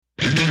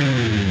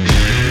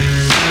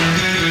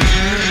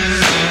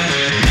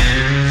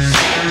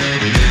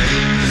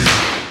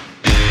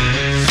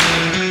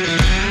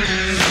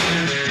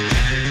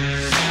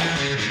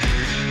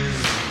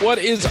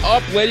is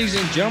up, ladies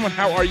and gentlemen?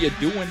 How are you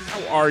doing?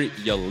 How are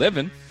you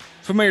living?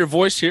 Familiar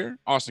voice here,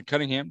 Austin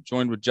Cunningham,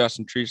 joined with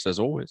Justin Treese as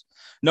always.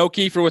 No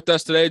Kiefer with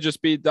us today,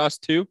 just be us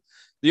two.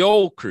 The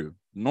old crew,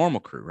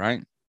 normal crew,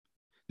 right?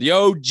 The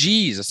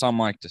OGs, as some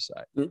like to say.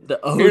 The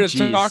OGs.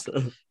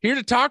 Here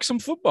to talk some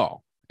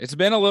football. It's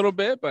been a little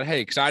bit, but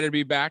hey, excited to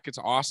be back. It's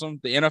awesome.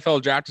 The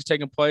NFL draft is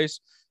taking place.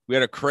 We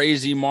had a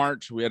crazy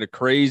March. We had a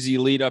crazy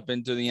lead up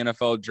into the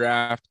NFL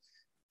draft.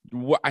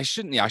 I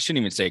shouldn't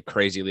even say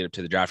crazy lead up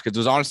to the draft because it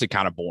was honestly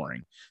kind of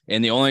boring.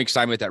 And the only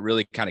excitement that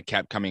really kind of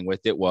kept coming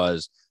with it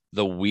was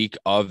the week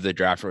of the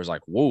draft where it was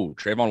like, whoa,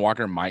 Trayvon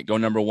Walker might go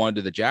number one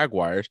to the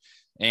Jaguars.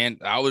 And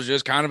that was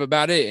just kind of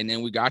about it. And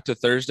then we got to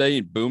Thursday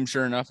and boom,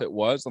 sure enough, it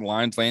was. The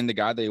Lions landed the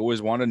guy they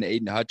always wanted,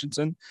 Aiden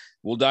Hutchinson.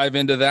 We'll dive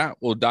into that.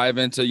 We'll dive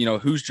into,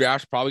 whose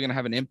draft's probably going to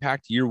have an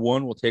impact year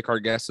one. We'll take our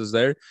guesses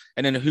there.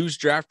 And then whose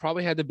draft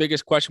probably had the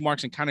biggest question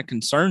marks and kind of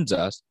concerns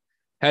us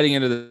heading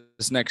into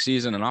this next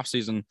season and off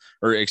season,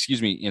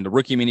 in the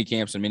rookie mini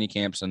camps and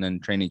then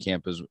training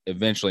camp is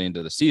eventually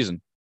into the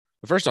season.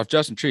 But first off,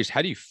 Justin Treese,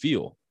 how do you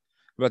feel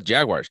about the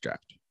Jaguars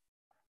draft?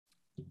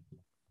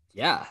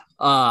 Yeah.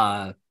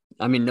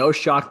 No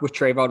shock with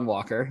Trayvon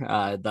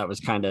Walker. That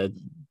was kind of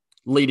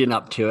leading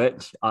up to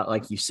it,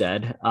 like you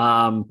said.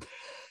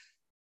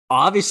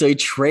 Obviously,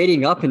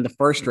 trading up in the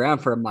first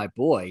round for my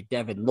boy,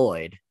 Devin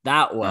Lloyd,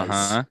 that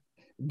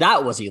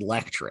was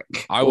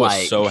electric. I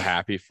was so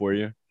happy for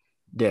you.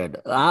 Dude,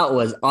 that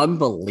was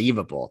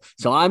unbelievable.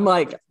 So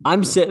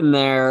I'm sitting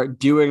there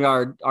doing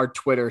our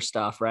Twitter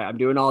stuff, right? I'm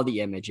doing all the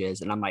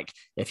images, and I'm like,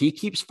 if he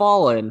keeps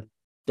falling,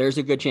 there's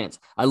a good chance.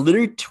 I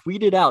literally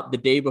tweeted out the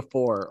day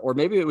before, or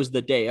maybe it was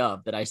the day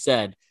of, that I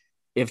said,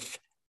 if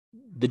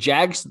the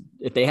Jags,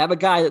 if they have a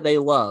guy that they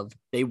love,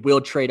 they will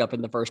trade up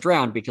in the first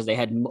round because they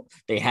had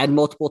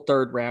multiple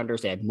third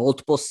rounders, they had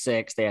multiple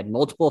sixths, they had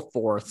multiple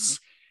fourths.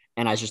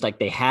 And I was just like,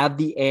 they have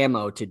the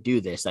ammo to do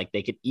this. Like,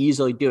 they could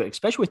easily do it,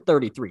 especially with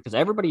 33, because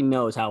everybody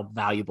knows how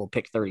valuable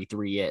pick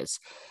 33 is.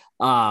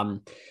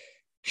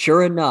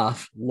 Sure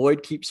enough,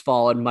 Lloyd keeps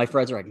falling. My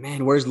friends are like,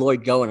 man, where's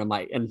Lloyd going?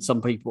 And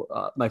some people,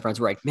 my friends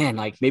were like, man,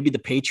 like maybe the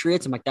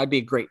Patriots. I'm like, that'd be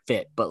a great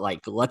fit, but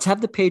like, let's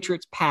have the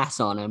Patriots pass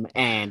on him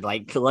and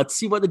like, let's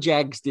see what the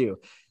Jags do.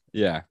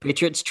 Yeah.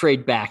 Patriots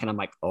trade back. And I'm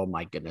like, oh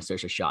my goodness,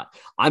 there's a shot.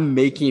 I'm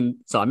making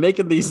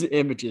these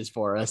images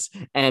for us.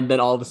 And then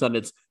all of a sudden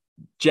it's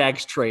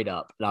Jags trade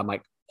up. And I'm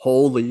like,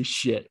 holy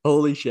shit.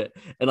 And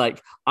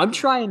like, I'm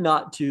trying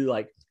not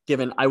to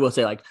I will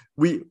say like,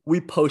 we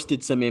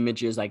posted some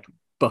images like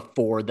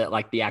before that,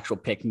 like the actual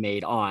pick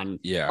made on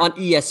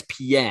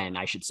ESPN,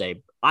 I should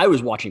say. I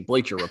was watching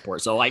Bleacher Report.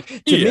 So like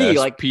to me,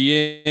 like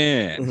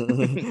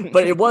ESPN,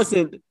 but it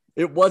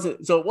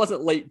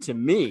wasn't late to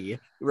me,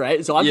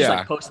 right? So I'm just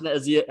like posting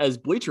it as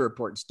Bleacher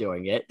Report's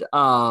doing it.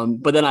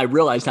 But then I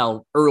realized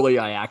how early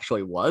I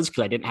actually was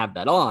because I didn't have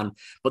that on.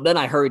 But then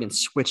I hurried and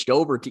switched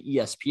over to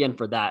ESPN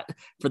for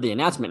the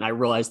announcement. And I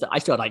realized that I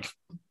still had like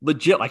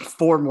legit like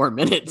 4 more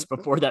minutes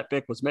before that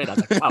pick was made. I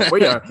was like,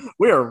 wow,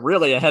 we are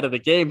really ahead of the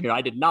game here.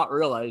 I did not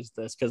realize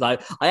this because I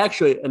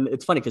actually, and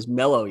it's funny because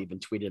Mello even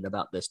tweeted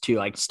about this too,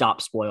 like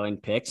stop spoiling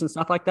picks and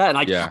stuff like that. And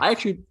I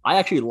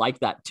actually like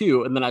that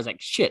too. And then I was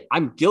like, shit,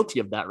 I'm guilty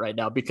of that right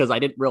now because I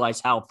didn't realize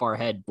how far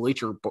ahead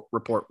Bleacher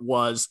Report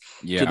was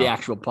to the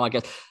actual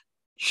podcast.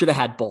 Should have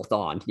had both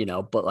on,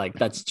 but like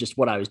that's just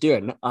what I was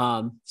doing.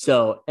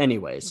 So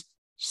anyways,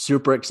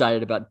 super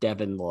excited about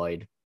Devin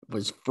Lloyd.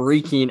 Was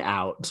freaking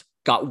out.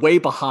 Got way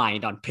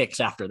behind on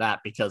picks after that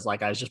because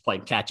like I was just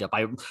playing catch up.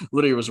 I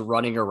literally was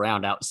running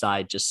around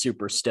outside just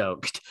super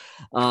stoked.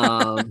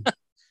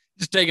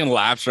 Just taking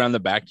laps around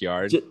the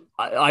backyard.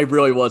 I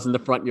really was in the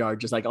front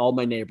yard, just like all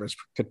my neighbors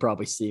could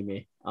probably see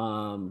me.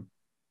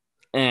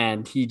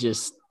 And he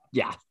just,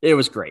 it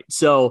was great.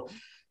 So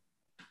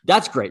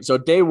that's great. So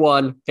day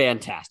one,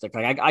 fantastic.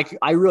 Like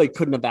I really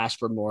couldn't have asked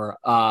for more.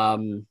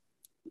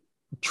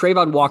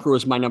 Trayvon Walker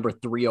was my number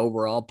 3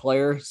 overall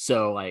player.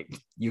 So like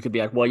you could be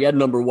like, well, you had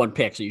number 1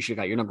 pick, so you should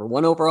have got your number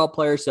 1 overall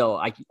player. So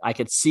I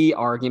could see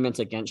arguments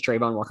against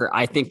Trayvon Walker.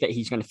 I think that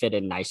he's going to fit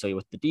in nicely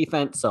with the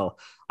defense. So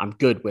I'm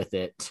good with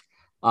it.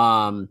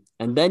 And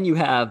then you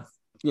have,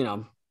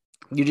 you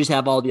just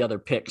have all the other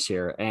picks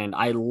here. And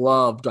I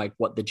loved like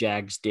what the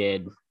Jags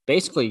did.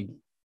 Basically,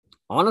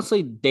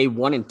 honestly, day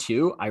 1 and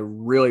 2, I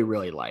really,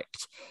 really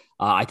liked.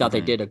 I thought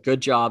they did a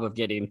good job of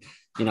getting,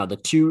 the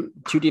two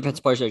defense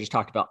players I just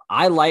talked about.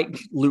 I like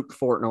Luke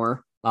Fortner,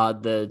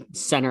 the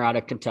center out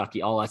of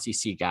Kentucky, all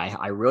SEC guy.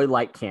 I really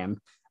like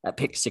him at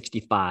pick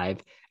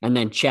 65. And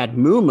then Chad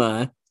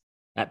Muma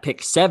at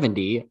pick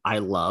 70, I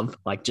love,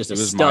 like just a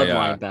stud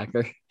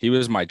linebacker. He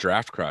was my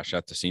draft crush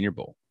at the Senior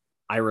Bowl.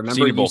 I remember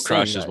Senior Bowl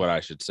crush is what I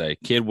should say.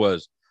 Kid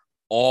was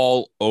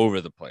all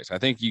over the place. I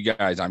think you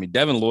guys,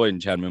 Devin Lloyd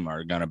and Chad Muma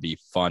are going to be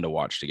fun to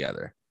watch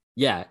together.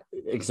 Yeah,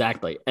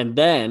 exactly. And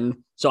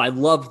then, so I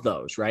love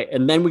those, right?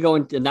 And then we go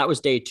into, and that was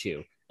day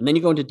 2. And then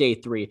you go into day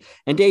 3.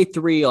 And day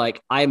 3,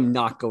 like, I'm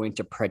not going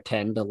to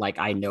pretend to, like,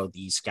 I know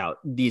these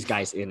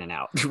guys in and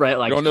out, right?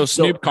 Like, you don't know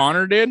Snoop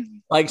Connor did?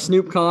 Like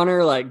Snoop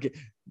Connor, like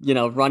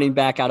running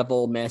back out of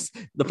Ole Miss.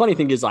 The funny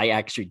thing is I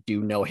actually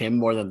do know him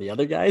more than the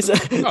other guys.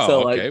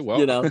 Oh, okay.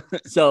 Well,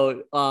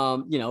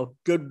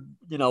 good,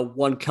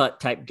 one cut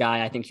type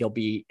guy. I think he'll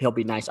be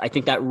nice. I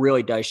think that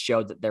really does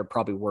show that they're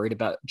probably worried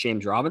about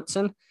James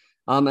Robinson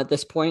at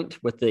this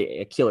point with the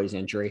Achilles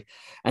injury.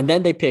 And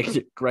then they picked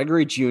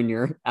Gregory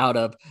Jr. out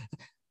of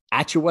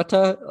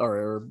Achawata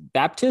or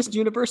Baptist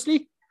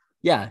University.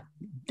 Yeah,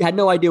 had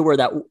no idea where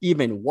that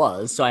even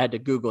was, so I had to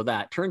Google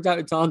that. Turns out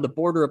it's on the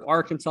border of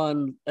Arkansas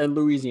and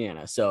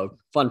Louisiana. So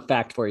fun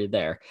fact for you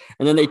there.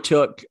 And then they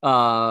took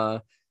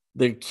the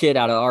kid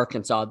out of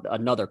Arkansas,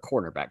 another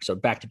cornerback. So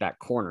back-to-back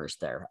corners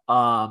there.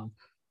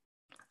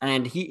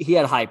 And he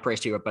had high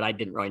praise to it, but I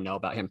didn't really know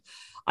about him.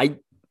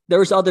 There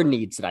was other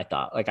needs that I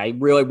thought, like I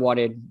really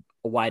wanted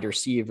a wide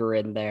receiver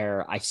in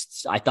there. I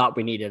thought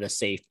we needed a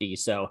safety.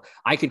 So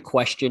I could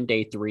question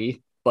day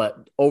 3.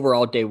 But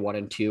overall, day 1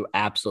 and 2,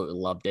 absolutely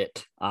loved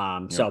it.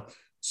 So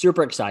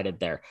super excited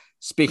there.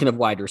 Speaking of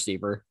wide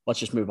receiver, let's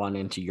just move on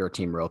into your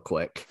team real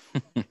quick.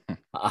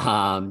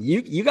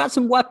 You got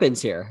some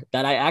weapons here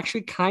that I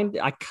actually kind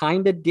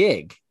of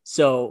dig.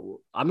 So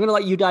I'm going to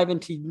let you dive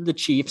into the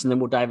Chiefs, and then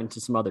we'll dive into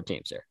some other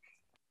teams here.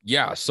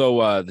 Yeah.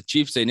 So the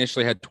Chiefs, they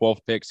initially had 12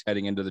 picks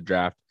heading into the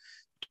draft,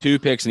 2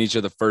 picks in each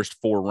of the first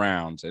 4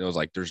 rounds. And it was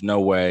like, there's no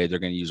way they're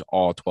going to use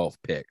all 12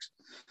 picks.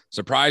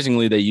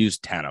 Surprisingly, they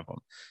used 10 of them.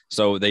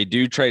 So they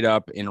do trade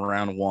up in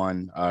round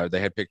 1. They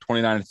had picked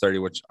 29 and 30,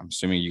 which I'm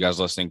assuming you guys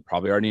listening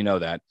probably already know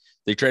that.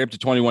 They trade up to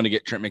 21 to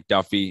get Trent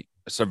McDuffie.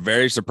 So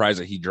very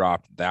surprised that he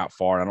dropped that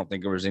far. I don't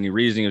think there was any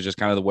reason. It was just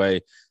kind of the way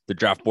the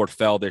draft board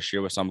fell this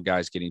year with some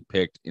guys getting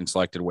picked and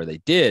selected where they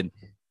did.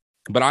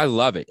 But I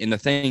love it. And the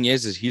thing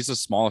is he's the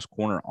smallest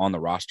corner on the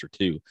roster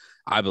too,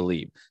 I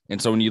believe.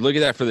 And so when you look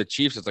at that for the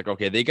Chiefs, it's like,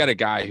 okay, they got a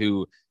guy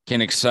who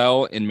can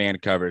excel in man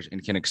coverage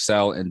and can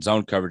excel in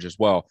zone coverage as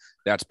well.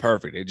 That's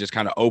perfect. It just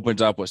kind of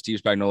opens up what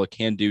Steve Spagnuolo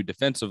can do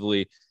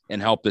defensively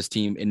and help this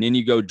team. And then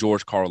you go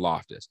George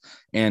Karlaftis.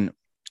 And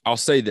I'll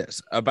say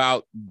this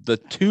about the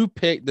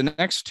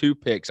next 2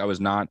 picks I was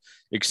not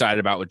excited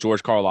about with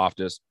George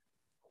Karlaftis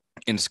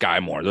and Sky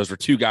Moore. Those were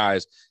 2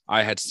 guys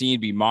I had seen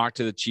be mocked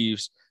to the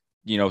Chiefs,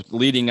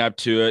 leading up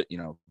to it.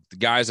 The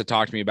guys that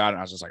talked to me about it,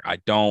 I was just like, I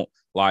don't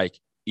like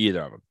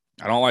either of them.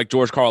 I don't like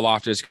George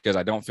Karlaftis because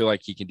I don't feel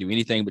like he can do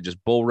anything but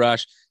just bull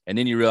rush. And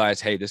then you realize,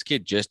 hey, this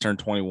kid just turned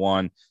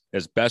 21.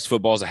 His best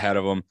football's ahead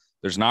of him.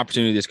 There's an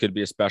opportunity. This could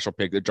be a special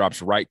pick that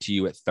drops right to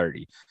you at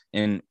 30.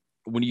 And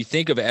when you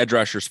think of edge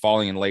rushers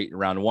falling in late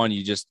round 1,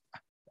 you just,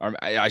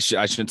 I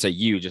shouldn't say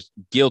you, just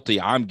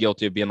guilty. I'm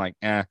guilty of being like,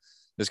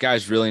 this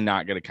guy's really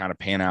not going to kind of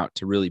pan out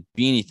to really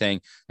be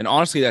anything. And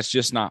honestly, that's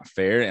just not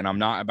fair. And I'm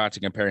not about to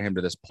compare him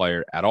to this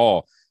player at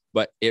all.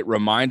 But it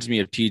reminds me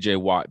of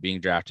TJ Watt being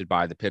drafted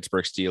by the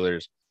Pittsburgh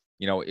Steelers.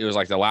 It was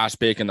like the last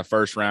pick in the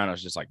first round. I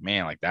was just like,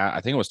 man, like that.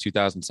 I think it was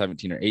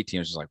 2017 or 18.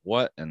 I was just like,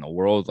 what in the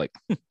world? Like,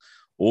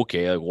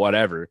 okay, like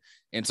whatever.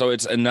 And so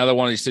it's another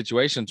one of these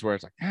situations where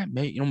it's like,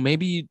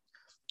 maybe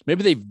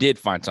they did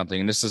find something.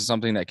 And this is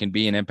something that can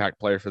be an impact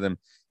player for them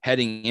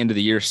heading into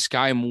the year.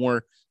 Sky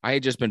Moore, I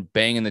had just been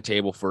banging the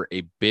table for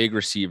a big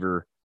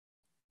receiver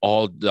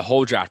the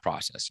whole draft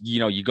process.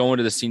 You go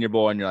into the Senior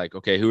Bowl and you're like,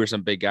 okay, who are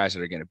some big guys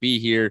that are going to be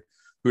here?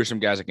 Who are some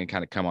guys that can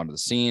kind of come onto the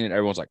scene? And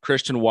everyone's like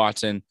Christian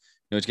Watson,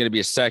 it's going to be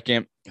a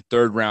 2nd,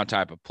 3rd round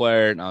type of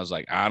player. And I was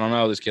like, I don't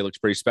know. This kid looks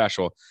pretty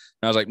special.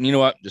 And I was like, you know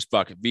what? Just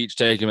fuck it. Veach,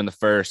 take him in the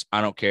 1st.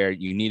 I don't care.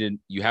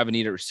 You have a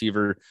needed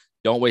receiver.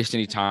 Don't waste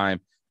any time.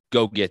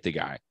 Go get the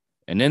guy.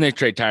 And then they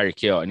trade Tyreek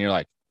Hill. And you're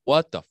like,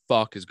 what the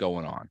fuck is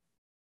going on?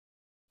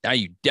 Now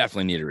you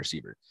definitely need a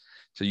receiver.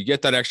 So you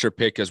get that extra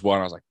pick as well.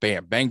 And I was like,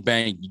 bam, bang,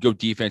 bang. You go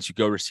defense, you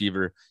go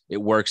receiver. It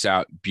works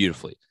out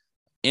beautifully.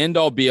 End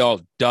all be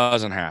all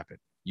doesn't happen.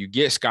 You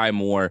get Sky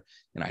Moore,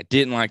 and I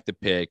didn't like the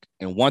pick.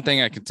 And one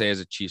thing I can say as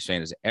a Chiefs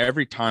fan is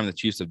every time the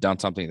Chiefs have done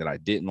something that I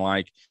didn't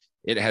like,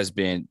 it has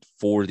been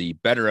for the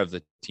better of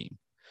the team.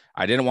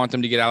 I didn't want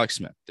them to get Alex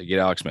Smith. They get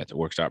Alex Smith. It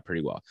works out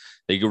pretty well.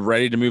 They get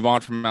ready to move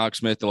on from Alex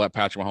Smith to let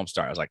Patrick Mahomes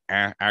start. I was like,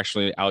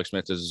 actually, Alex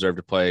Smith does deserve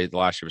to play the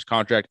last year of his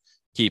contract.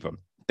 Keep him.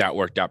 That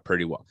worked out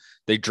pretty well.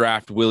 They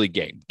draft Willie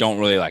Gay. Don't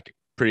really like it.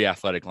 Pretty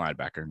athletic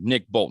linebacker.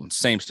 Nick Bolton,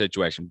 same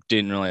situation.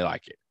 Didn't really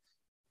like it.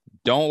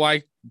 Don't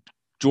like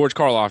George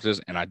Karlaftis,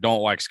 and I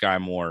don't like Sky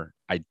Moore.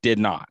 I did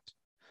not.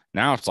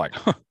 Now it's like,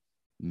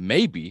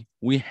 maybe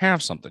we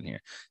have something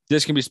here.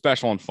 This can be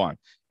special and fun.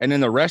 And then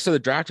the rest of the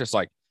draft, it's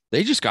like,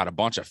 they just got a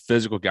bunch of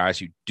physical guys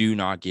who do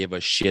not give a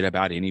shit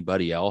about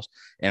anybody else.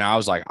 And I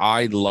was like,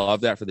 I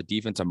love that for the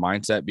defensive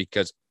mindset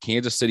because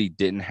Kansas City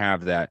didn't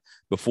have that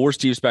before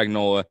Steve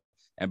Spagnuolo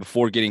and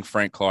before getting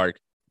Frank Clark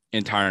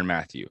and Tyrann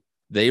Mathieu.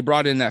 They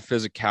brought in that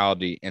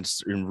physicality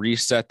and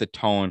reset the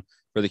tone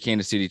for the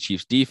Kansas City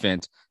Chiefs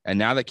defense. And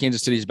now that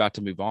Kansas City is about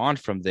to move on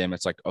from them,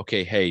 it's like,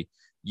 okay, hey,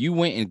 you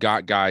went and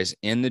got guys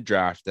in the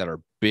draft that are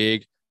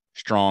big,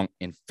 strong,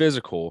 and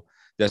physical.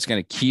 That's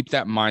going to keep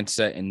that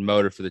mindset and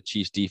motor for the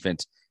Chiefs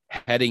defense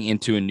heading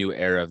into a new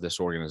era of this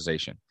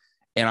organization.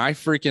 And I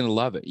freaking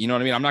love it. You know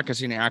what I mean? I'm not going to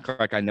sit and act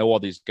like I know all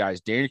these guys.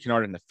 Daniel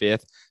Kennard in the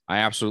 5th, I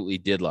absolutely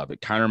did love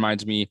it. Kind of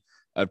reminds me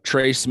of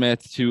Trey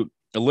Smith to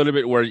a little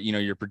bit where,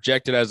 you're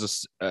projected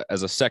as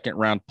a second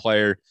round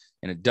player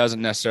and it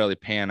doesn't necessarily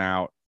pan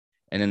out.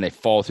 And then they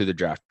fall through the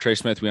draft. Trey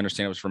Smith, we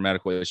understand it was for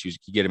medical issues.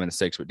 You get him in the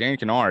 6th, but Daniel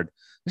Kennard,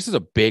 this is a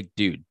big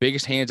dude,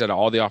 biggest hands out of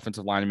all the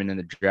offensive linemen in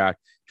the draft.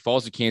 He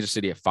falls to Kansas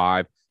City at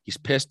 5. He's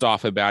pissed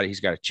off about it. He's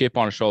got a chip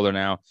on his shoulder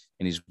now,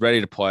 and he's ready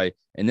to play.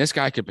 And this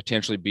guy could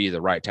potentially be the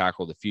right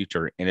tackle of the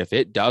future. And if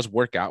it does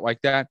work out like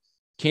that,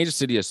 Kansas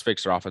City has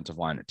fixed their offensive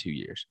line in 2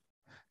 years,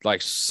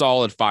 like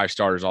solid 5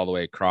 starters all the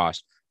way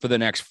across for the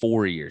next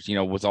 4 years,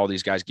 with all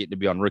these guys getting to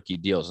be on rookie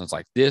deals. And it's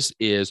like, this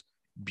is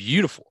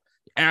beautiful.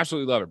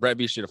 Absolutely love it. Brett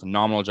Veach did a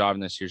phenomenal job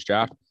in this year's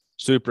draft.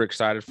 Super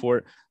excited for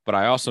it. But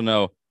I also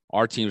know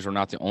our teams were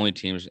not the only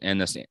teams in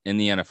the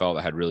NFL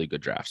that had really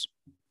good drafts.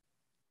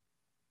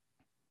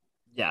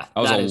 Yeah, that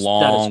was a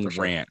long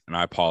rant, and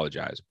I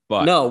apologize.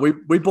 But no, we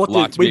both a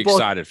lot to be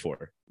excited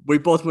for. We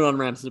both went on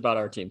rants about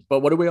our team.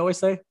 But what do we always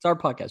say? It's our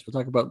podcast. We'll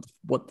talk about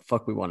what the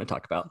fuck we want to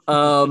talk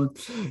about.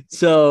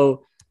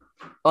 So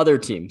other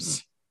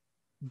teams.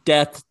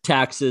 Death,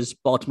 taxes,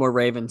 Baltimore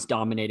Ravens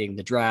dominating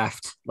the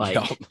draft.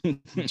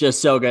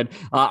 Just so good.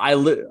 I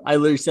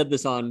literally said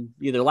this on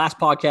either last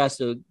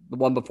podcast or the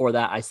one before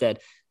that. I said,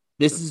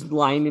 this is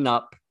lining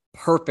up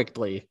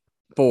perfectly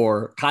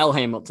for Kyle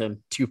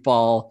Hamilton to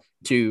fall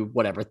to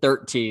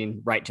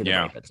 13 right to the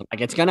Ravens.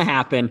 Like, it's going to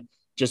happen.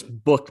 Just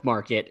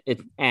bookmark it.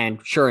 And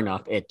sure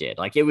enough, it did.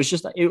 Like,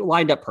 it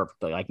lined up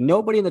perfectly. Like,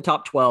 nobody in the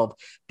top 12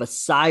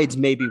 besides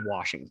maybe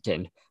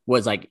Washington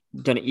was like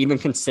going to even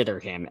consider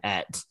him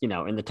at,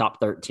 in the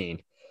top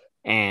 13.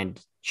 And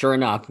sure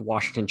enough,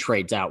 Washington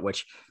trades out,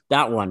 which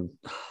that one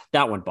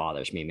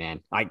bothers me,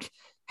 man. Like,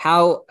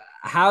 how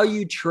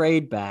you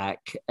trade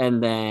back,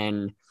 and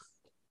then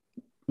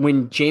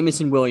when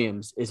Jameson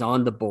Williams is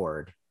on the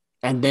board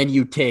and then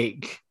you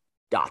take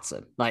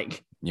Dotson,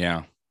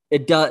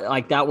 it does,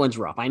 like, that one's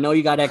rough. I know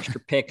you got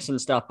extra picks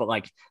and stuff, but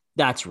like,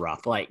 that's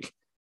rough. Like,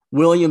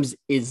 Williams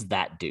is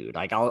that dude.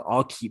 Like,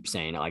 I'll keep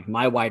saying it. Like,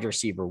 my wide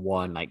receiver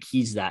 1, like,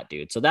 he's that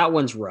dude. So that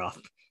one's rough.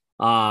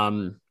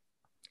 The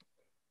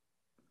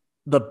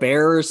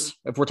Bears,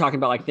 if we're talking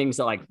about like things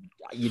that like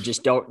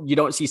you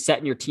don't see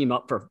setting your team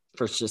up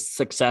for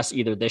success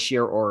either this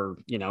year or,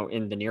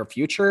 in the near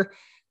future,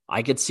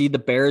 I could see the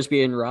Bears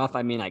being rough.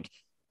 I mean, like,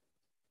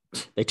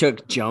 they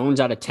took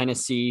Jones out of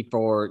Tennessee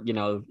for,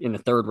 in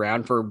the 3rd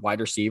round for wide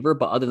receiver.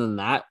 But other than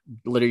that,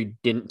 literally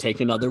didn't take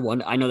another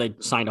one. I know they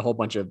signed a whole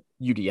bunch of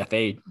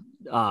UDFA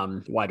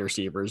wide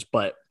receivers,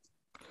 but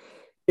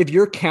if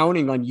you're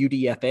counting on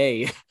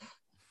UDFA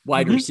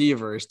wide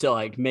receivers to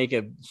like make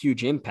a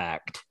huge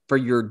impact for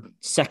your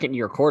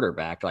 2nd-year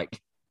quarterback, like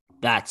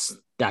that's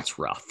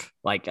rough.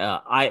 Like,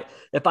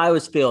 if I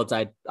was Fields,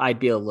 I'd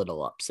be a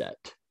little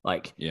upset.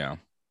 Like, yeah.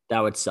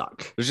 That would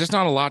suck. There's just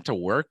not a lot to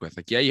work with.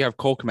 Like, yeah, you have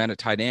Cole Kmet at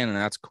tight end, and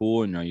that's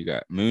cool. You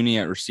got Mooney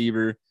at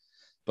receiver.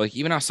 But like,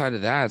 even outside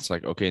of that, it's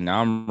like, okay,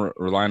 now I'm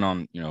relying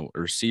on, a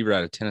receiver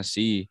out of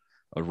Tennessee,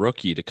 a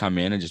rookie, to come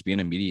in and just be an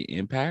immediate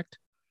impact.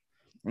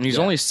 I mean, he's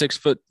only a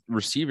 6-foot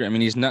receiver. I mean,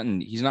 he's not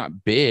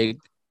big.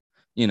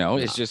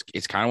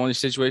 It's kind of one of these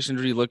situations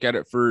where you look at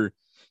it for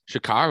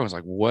Chicago. It's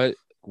like, what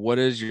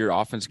is your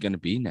offense going to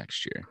be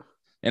next year?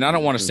 And I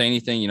don't want to say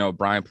anything,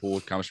 Brian Poole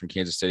comes from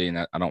Kansas City,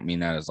 and I don't mean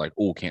that as like,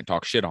 oh, can't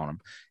talk shit on him.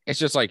 It's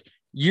just like,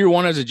 year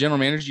one as a general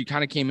manager, you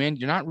kind of came in,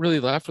 you're not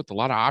really left with a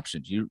lot of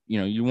options. You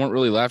weren't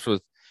really left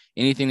with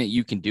anything that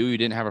you can do. You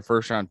didn't have a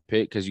 1st-round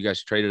pick because you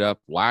guys traded up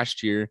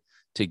last year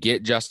to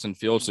get Justin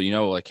Fields. So,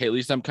 like, hey, at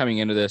least I'm coming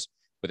into this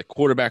with a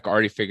quarterback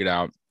already figured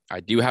out.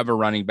 I do have a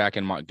running back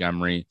in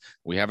Montgomery.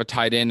 We have a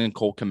tight end in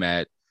Cole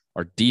Kmet.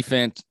 Our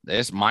defense,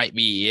 this might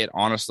be it,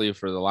 honestly,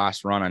 for the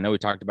last run. I know we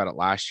talked about it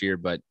last year,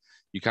 but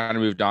you kind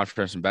of moved on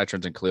from some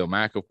veterans and Khalil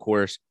Mack, of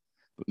course,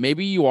 but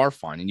maybe you are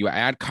fine. And you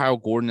add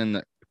Kyler Gordon in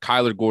the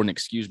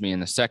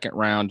 2nd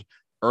round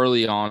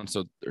early on.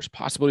 So there's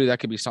possibility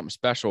that could be something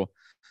special.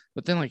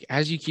 But then, like,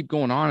 as you keep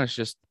going on, it's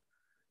just,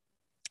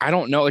 I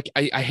don't know. Like,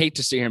 I hate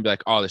to sit here and be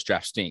like, oh, this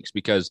draft stinks,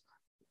 because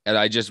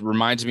it just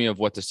reminds me of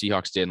what the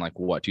Seahawks did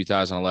in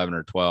 2011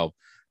 or 12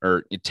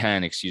 or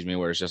 10,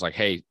 where it's just like,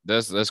 hey,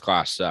 this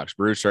class sucks.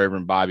 Bruce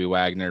Irvin, Bobby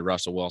Wagner,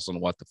 Russell Wilson,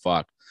 what the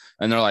fuck?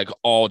 And they're like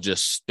all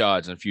just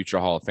studs and future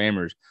Hall of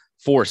Famers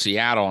for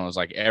Seattle. And it was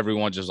like,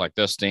 everyone's just like,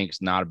 this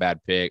stinks, not a bad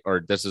pick,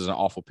 or this is an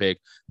awful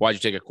pick. Why'd you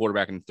take a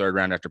quarterback in the 3rd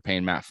round after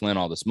paying Matt Flynn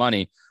all this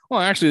money? Well,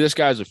 actually, this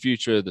guy's the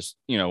future of this,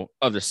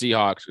 of the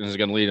Seahawks, and is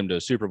going to lead them to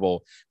a Super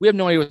Bowl. We have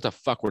no idea what the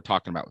fuck we're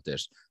talking about with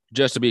this,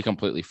 just to be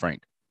completely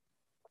frank.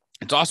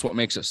 It's also what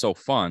makes it so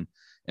fun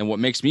and what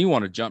makes me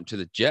want to jump to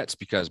the Jets,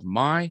 because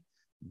my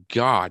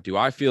God, do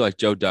I feel like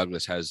Joe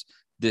Douglas has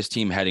this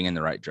team heading in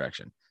the right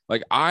direction.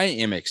 Like, I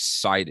am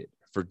excited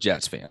for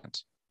Jets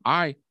fans.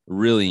 I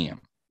really am.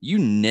 You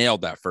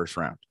nailed that 1st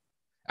round.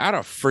 Out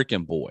of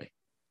freaking boy.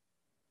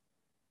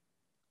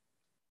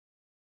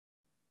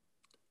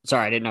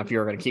 Sorry, I didn't know if you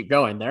were going to keep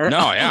going there.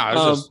 No,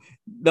 yeah.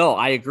 No,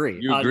 I agree.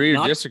 You agree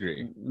or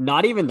disagree?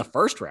 Not even the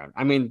 1st round.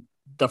 I mean,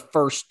 the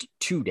first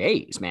 2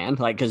 days, man.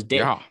 Like, because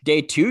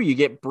day 2, you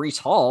get Breece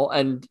Hall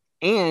and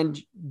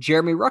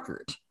Jeremy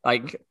Ruckert,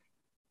 like,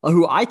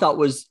 who I thought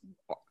was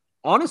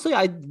honestly,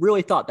 I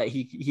really thought that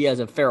he has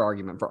a fair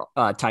argument for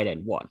tight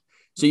end one.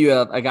 So you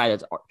have a guy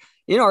that's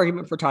in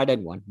argument for tight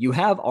end one. You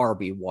have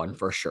RB1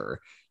 for sure.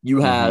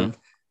 You have,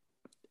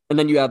 and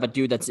then you have a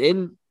dude that's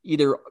in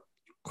either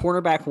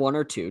cornerback 1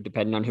 or 2,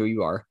 depending on who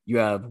you are. You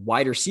have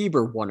wide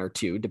receiver 1 or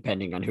 2,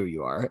 depending on who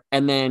you are.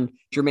 And then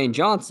Jermaine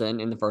Johnson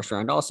in the first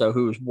round also,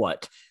 who's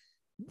what?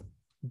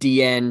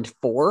 D end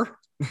 4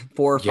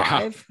 or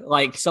 5,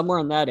 like somewhere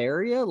in that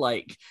area.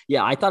 Like,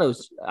 yeah, I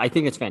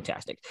think it's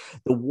fantastic.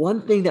 The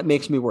one thing that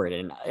makes me worried,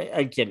 and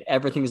again,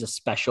 everything is a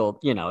special,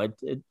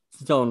 it's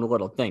its own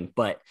little thing,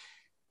 but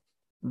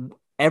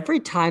every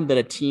time that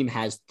a team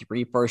has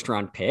 3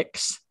 first-round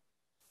picks,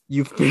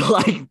 you feel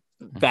like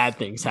bad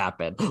things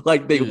happen.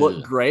 Like they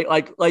look great.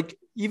 Like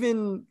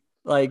even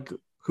like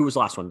who was the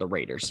last one? The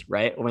Raiders,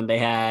 right? When they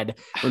did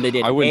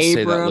I wouldn't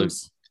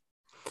Abrams. Say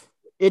that,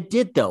 it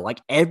did though. Like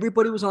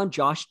everybody was on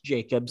Josh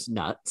Jacobs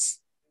nuts.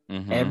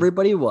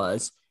 Everybody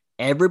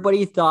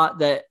thought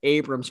that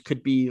Abrams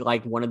could be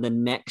like one of the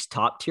next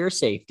top tier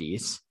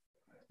safeties.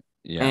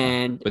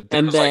 Yeah, but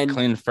then like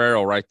Clelin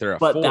Ferrell right there at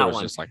 4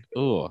 was just like,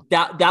 oh,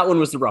 that one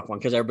was the rough one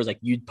because everybody's like,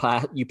 you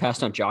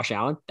passed on Josh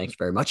Allen. Thanks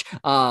very much.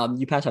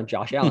 You passed on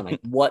Josh Allen.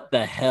 Like, what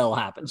the hell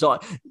happened? So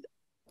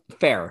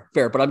fair,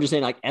 but I'm just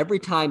saying, like, every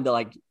time that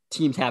like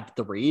teams have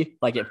 3,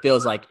 like it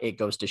feels like it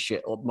goes to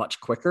shit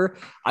much quicker.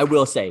 I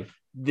will say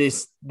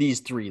these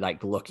 3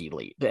 like look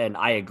elite, and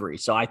I agree.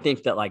 So I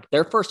think that like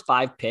their first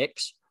 5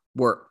 picks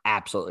were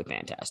absolutely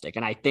fantastic,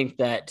 and I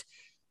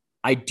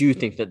do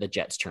think that the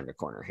Jets turned a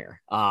corner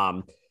here.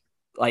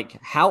 Like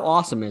how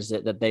awesome is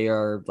it that they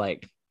are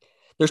like,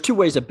 there's 2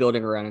 ways of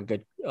building around a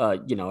good, a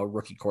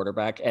rookie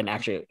quarterback. And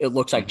actually it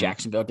looks like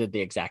Jacksonville did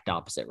the exact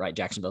opposite, right?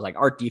 Jacksonville's like,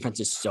 our defense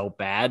is so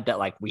bad that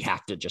like, we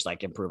have to just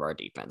like improve our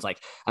defense. Like,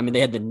 I mean, they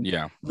had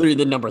literally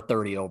the number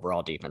 30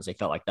 overall defense. They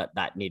felt like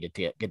that needed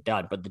to get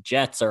done, but the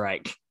Jets are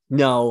like,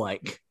 no,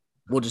 like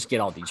we'll just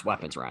get all these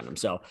weapons around them.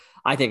 So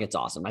I think it's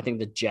awesome. I think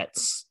the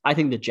Jets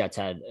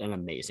had an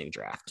amazing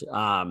draft.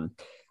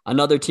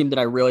 Another team that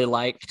I really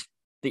liked,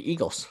 the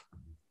Eagles.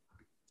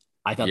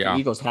 I thought the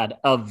Eagles had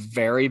a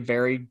very,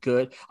 very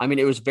good. I mean,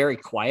 it was very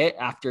quiet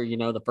after,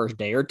 the first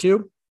day or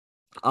 2.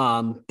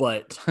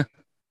 But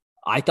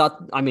I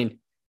thought,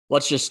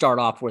 let's just start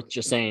off with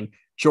just saying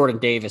Jordan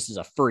Davis is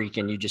a freak,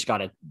 and you just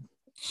got a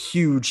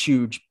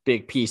huge,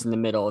 big piece in the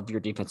middle of your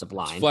defensive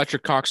line. It's Fletcher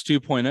Cox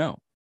 2.0.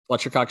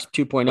 Fletcher Cox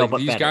 2.0. Like, but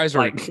these guys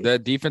are the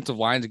defensive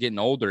line's getting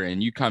older,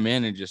 and you come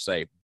in and just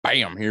say,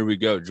 bam, here we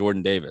go,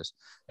 Jordan Davis.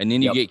 And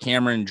then you get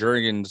Cameron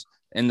Jurgens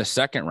in the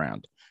second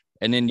round.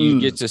 And then you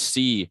get to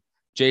see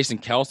Jason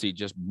Kelce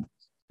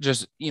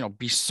just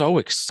be so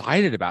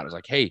excited about it. It's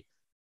like, hey,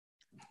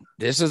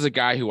 this is a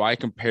guy who I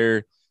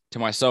compare to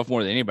myself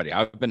more than anybody.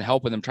 I've been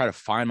helping them try to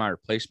find my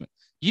replacement.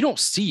 You don't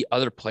see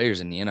other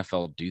players in the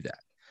NFL do that.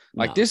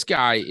 Like, this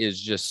guy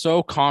is just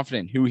so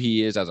confident who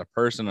he is as a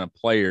person and a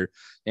player,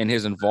 and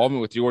his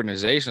involvement with the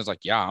organization. It's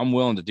like, yeah, I'm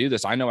willing to do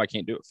this. I know I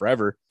can't do it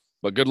forever,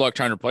 but good luck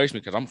trying to replace me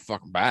because I'm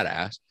fucking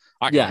badass.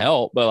 I can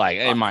help, but like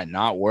it might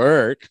not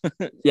work.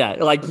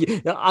 Like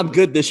I'm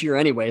good this year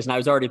anyways, and I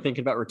was already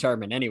thinking about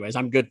retirement anyways.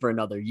 I'm good for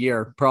another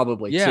year,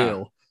 probably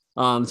too.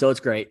 So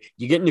it's great.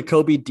 You get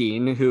Nakobe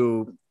Dean,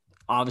 who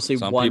obviously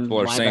some people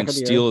are saying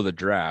steal of the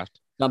draft.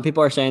 Some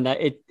people are saying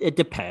that it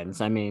depends.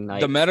 I mean,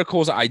 the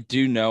medicals, I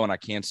do know, and I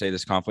can't say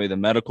this confidently,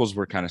 the medicals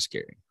were kind of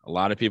scary. A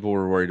lot of people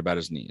were worried about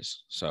his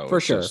knees. So for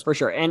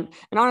sure. And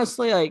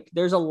honestly, like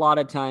there's a lot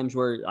of times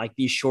where like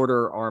these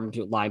shorter armed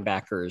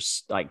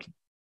linebackers like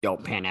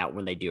don't pan out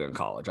when they do in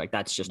college. Like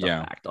that's just a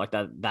fact. Like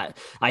that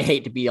I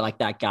hate to be like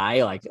that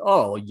guy. Like,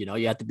 oh,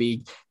 you have to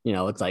be,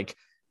 it's like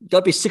you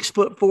gotta be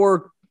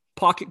 6'4"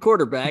 pocket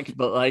quarterback,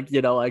 but like,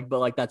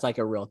 that's like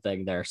a real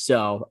thing there.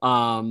 So,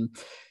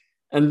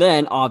 and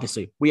then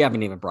obviously we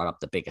haven't even brought up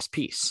the biggest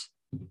piece.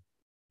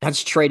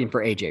 That's trading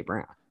for AJ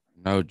Brown.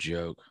 No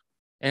joke.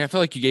 And I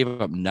feel like you gave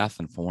up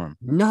nothing for him.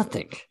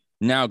 Nothing.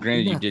 Now,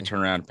 granted, you did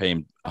turn around and pay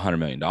him $100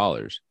 million,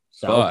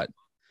 but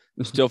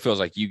it still feels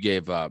like you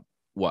gave up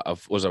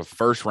was a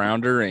first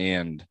rounder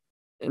and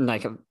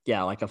like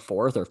a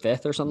fourth or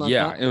fifth or something.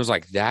 Yeah, like that. It was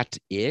like that's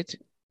it.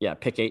 Yeah,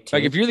 pick 18.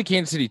 Like if you're the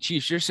Kansas City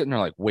Chiefs, you're sitting there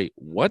like, wait,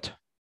 what?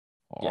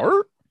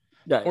 Or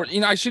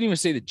I shouldn't even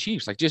say the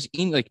Chiefs. Like just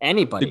like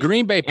anybody. The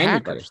Green Bay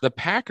Packers. The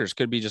Packers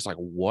could be just like,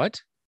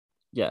 what?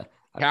 Yeah.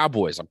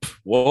 Cowboys. Like,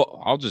 well,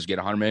 I'll just get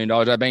 $100 million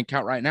out of bank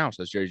account right now.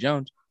 Says Jerry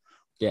Jones.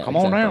 Yeah. Come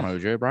on down,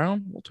 OJ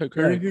Brown. We'll take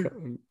care of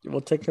you.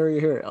 We'll take care of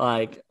you here.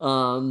 Like,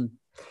 and.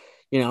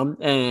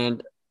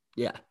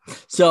 Yeah.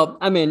 So,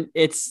 I mean,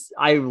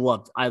 I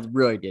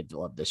really did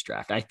love this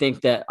draft. I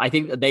think that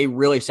they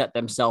really set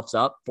themselves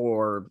up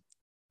for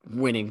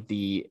winning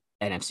the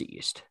NFC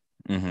East.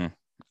 Mm-hmm.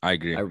 I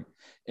agree.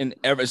 And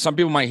some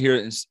people might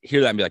hear that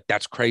and be like,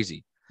 that's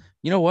crazy.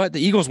 You know what?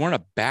 The Eagles weren't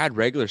a bad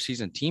regular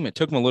season team. It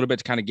took them a little bit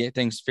to kind of get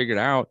things figured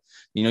out.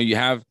 You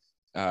have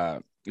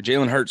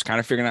Jalen Hurts kind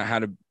of figuring out how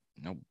to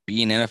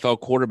be an NFL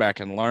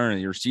quarterback and learn.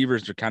 And your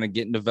receivers are kind of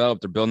getting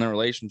developed. They're building their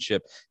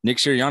relationship. Nick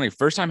Sirianni,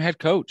 first time head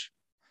coach.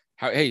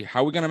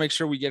 how are we going to make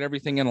sure we get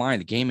everything in line?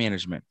 The game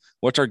management.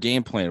 What's our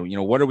game plan?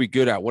 What are we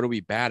good at? What are we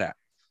bad at?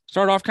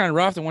 Start off kind of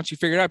rough. And once you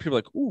figure it out, people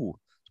are like, ooh,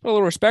 let's put a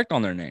little respect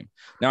on their name.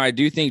 Now, I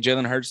do think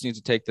Jalen Hurts needs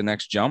to take the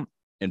next jump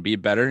and be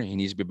better. He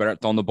needs to be better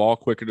at throwing the ball,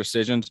 quicker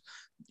decisions.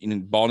 The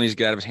ball needs to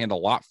get out of his hand a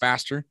lot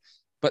faster.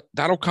 But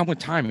that'll come with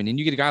time. And then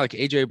you get a guy like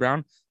A.J.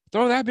 Brown,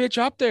 throw that bitch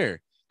up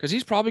there because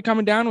he's probably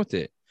coming down with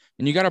it.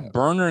 And you got a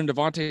burner and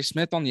Devontae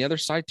Smith on the other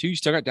side, too. You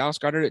still got Dallas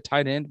Goedert at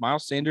tight end,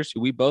 Miles Sanders,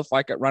 who we both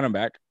like at running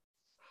back.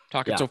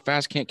 Talking so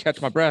fast, can't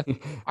catch my breath.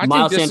 I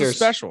think this is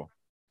special.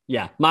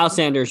 Yeah, Miles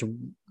Sanders,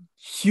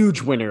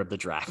 huge winner of the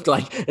draft.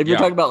 Like, if you're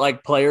talking about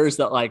like players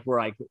that like were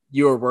like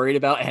you were worried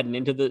about heading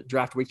into the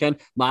draft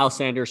weekend, Miles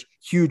Sanders,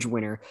 huge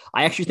winner.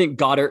 I actually think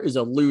Goddard is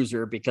a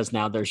loser because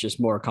now there's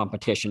just more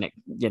competition,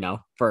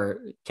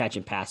 for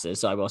catching passes.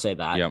 So I will say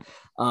that. Yep.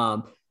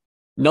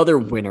 Another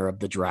winner of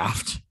the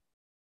draft,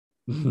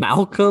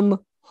 Malcolm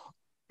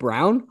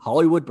Brown,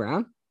 Hollywood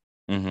Brown.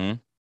 Mm-hmm.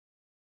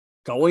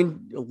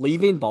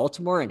 Leaving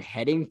Baltimore and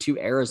heading to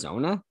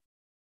Arizona.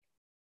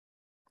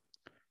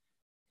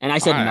 And I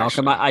said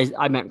Malcolm.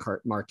 I meant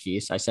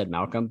Marquise. I said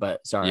Malcolm,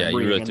 but sorry. Yeah, you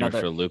really threw me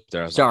for a loop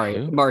there. Sorry,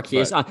 like,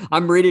 Marquise. But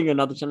I'm reading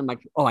another one. I'm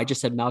like, I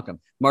just said Malcolm.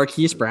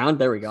 Marquise Brown.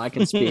 There we go. I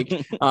can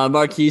speak.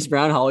 Marquise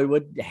Brown,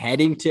 Hollywood,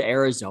 heading to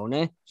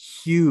Arizona.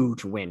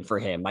 Huge win for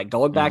him. Like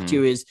going back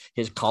to his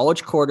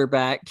college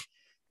quarterback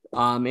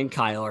in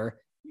Kyler.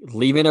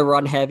 Leaving a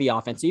run-heavy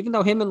offense, even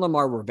though him and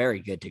Lamar were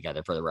very good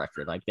together for the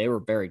record. Like, they were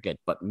very good.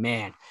 But,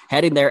 man,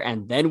 heading there,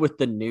 and then with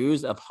the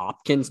news of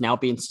Hopkins now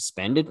being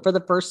suspended for the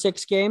first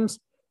 6 games,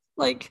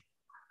 like,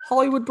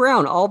 Hollywood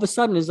Brown all of a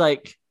sudden is,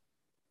 like,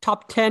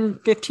 top 10,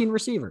 15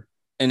 receiver.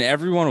 And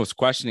everyone was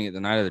questioning it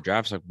the night of the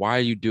draft. It's like, why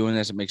are you doing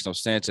this? It makes no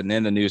sense. And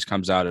then the news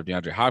comes out of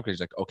DeAndre Hopkins.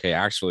 Like, okay,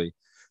 actually,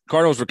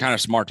 Cardinals were kind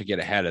of smart to get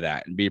ahead of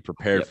that and be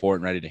prepared for it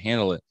and ready to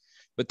handle it.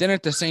 But then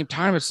at the same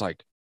time, it's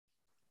like,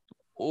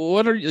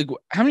 what are you like?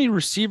 How many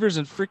receivers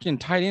and freaking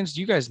tight ends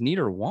do you guys need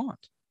or want?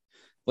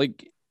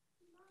 Like,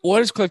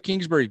 what is Cliff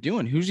Kingsbury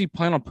doing? Who's he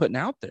planning on putting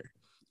out there?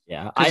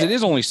 Yeah, because it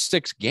is only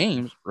 6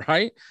 games,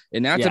 right?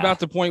 And that's about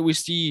the point we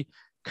see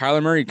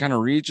Kyler Murray kind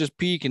of reach his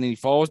peak and then he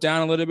falls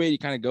down a little bit. He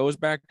kind of goes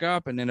back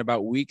up, and then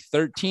about week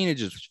 13, it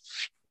just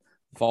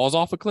falls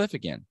off a cliff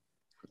again.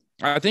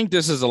 I think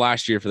this is the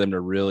last year for them to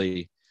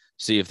really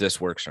see if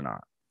this works or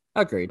not.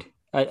 Agreed.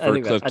 I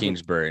think Cliff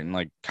Kingsbury and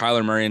like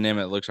Kyler Murray and them,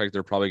 it looks like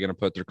they're probably going to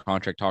put their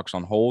contract talks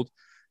on hold.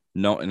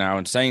 No, now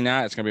in saying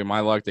that, it's going to be my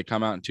luck. They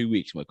come out in 2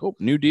 weeks. I'm like, oh,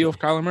 new deal with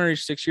Kyler Murray,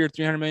 6 year,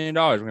 $300 million.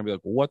 We're going to be like,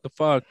 well, what the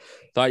fuck?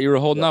 Thought you were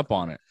holding up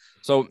on it.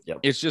 So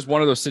it's just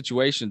one of those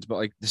situations. But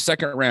like the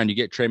second round, you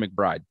get Trey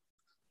McBride.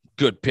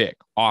 Good pick.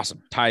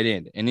 Awesome. Tight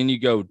end. And then you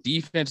go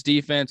defense,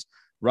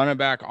 running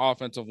back,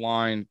 offensive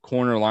line,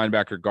 corner,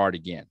 linebacker, guard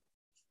again.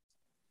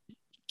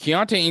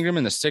 Keontae Ingram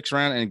in the 6th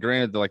round, and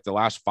granted, like the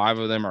last 5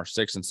 of them are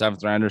 6th and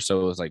 7th rounders, so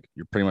it was like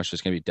you're pretty much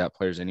just gonna be depth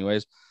players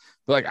anyways.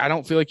 But like, I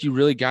don't feel like you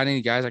really got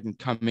any guys that can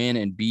come in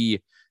and be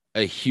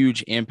a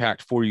huge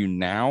impact for you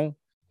now.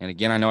 And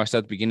again, I know I said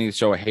at the beginning of the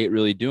show I hate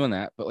really doing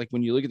that, but like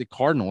when you look at the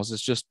Cardinals, it's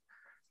just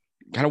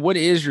kind of what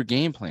is your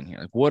game plan here?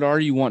 Like, what are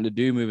you wanting to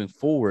do moving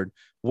forward?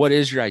 What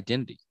is your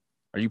identity?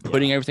 Are you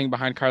putting everything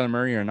behind Kyler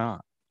Murray or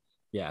not?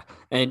 Yeah,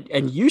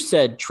 and you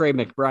said Trey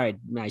McBride,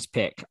 nice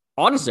pick.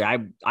 Honestly,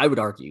 I would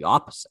argue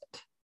opposite.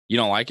 You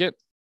don't like it?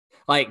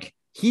 Like,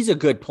 he's a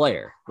good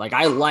player. Like,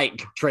 I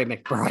like Trey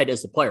McBride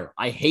as a player.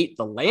 I hate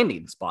the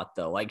landing spot,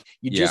 though. Like,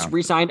 you just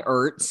re-signed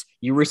Ertz.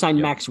 You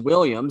re-signed Max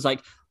Williams.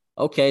 Like,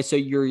 okay, so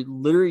you're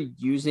literally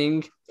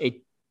using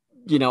a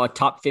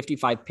top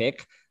 55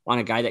 pick on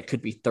a guy that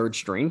could be 3rd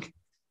string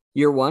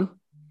year 1.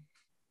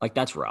 Like,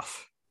 that's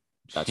rough.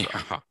 That's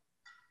rough.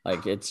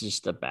 Like, it's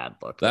just a bad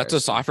look.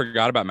 I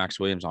forgot about Max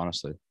Williams,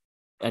 honestly.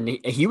 And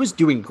he was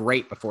doing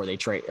great before they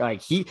trade.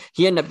 Like he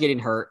ended up getting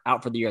hurt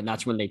out for the year, and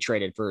that's when they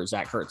traded for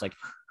Zach Ertz. Like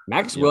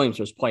Max Williams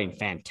was playing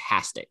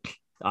fantastic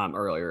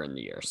earlier in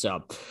the year.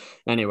 So,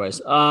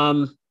 anyways,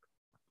 we're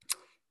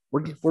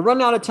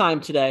running out of time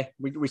today.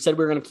 We said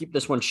we were going to keep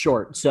this one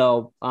short,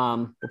 so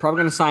we're probably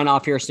going to sign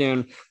off here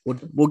soon.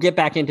 We'll get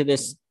back into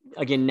this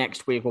again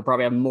next week. We'll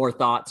probably have more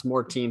thoughts,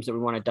 more teams that we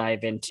want to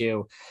dive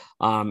into.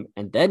 And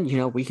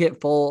then, we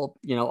hit full,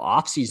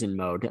 off season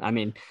mode. I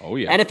mean,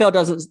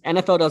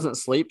 NFL doesn't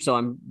sleep.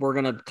 So we're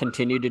going to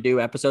continue to do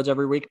episodes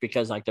every week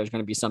because like, there's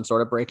going to be some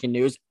sort of breaking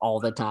news all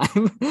the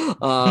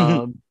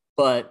time.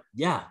 But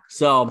yeah.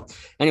 So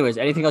anyways,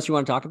 anything else you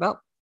want to talk about?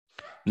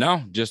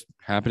 No, just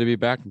happy to be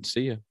back and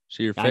see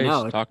your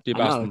face, talk to you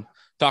about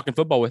talking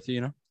football with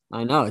you,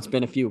 I know it's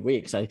been a few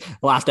weeks.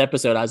 Last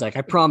episode, I was like,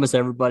 I promise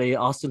everybody,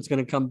 Austin's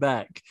going to come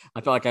back.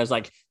 I felt like I was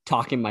like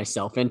talking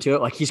myself into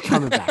it. Like he's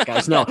coming back,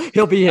 guys. No,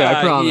 he'll be here.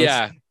 I promise.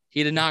 Yeah.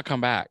 He did not come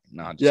back.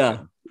 No,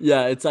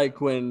 yeah. It's like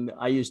when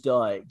I used to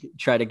like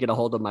try to get a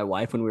hold of my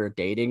wife when we were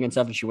dating and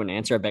stuff, and she wouldn't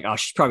answer. I'd be like, oh,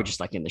 she's probably just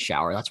like in the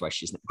shower. That's why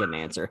she's didn't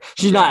answer.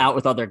 She's not out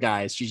with other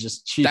guys.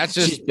 She's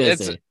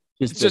busy.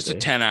 It's just a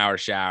 10-hour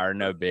shower,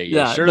 no biggie.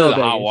 Yeah, surely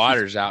the hot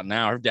water's out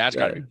now. Her dad's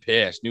got to be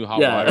pissed. New hot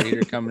water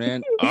heater coming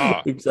in.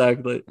 Oh.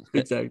 Exactly.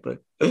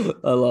 I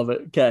love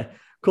it. Okay.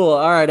 Cool.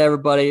 All right,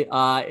 everybody.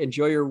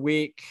 Enjoy your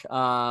week.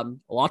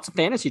 Lots of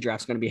fantasy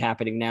drafts going to be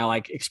happening now,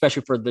 like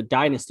especially for the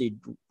dynasty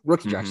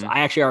rookie drafts.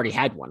 I actually already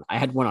had one. I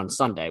had one on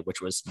Sunday, which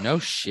was no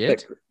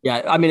shit.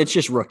 Yeah, I mean it's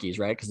just rookies,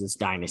 right? Because it's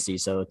dynasty,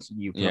 so it's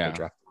you probably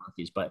draft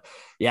rookies. But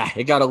yeah,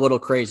 it got a little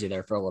crazy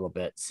there for a little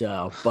bit.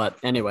 So, but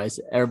anyways,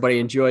 everybody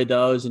enjoy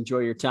those. Enjoy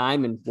your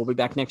time, and we'll be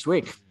back next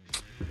week.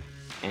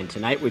 And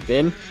tonight we've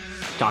been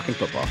talking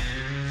football.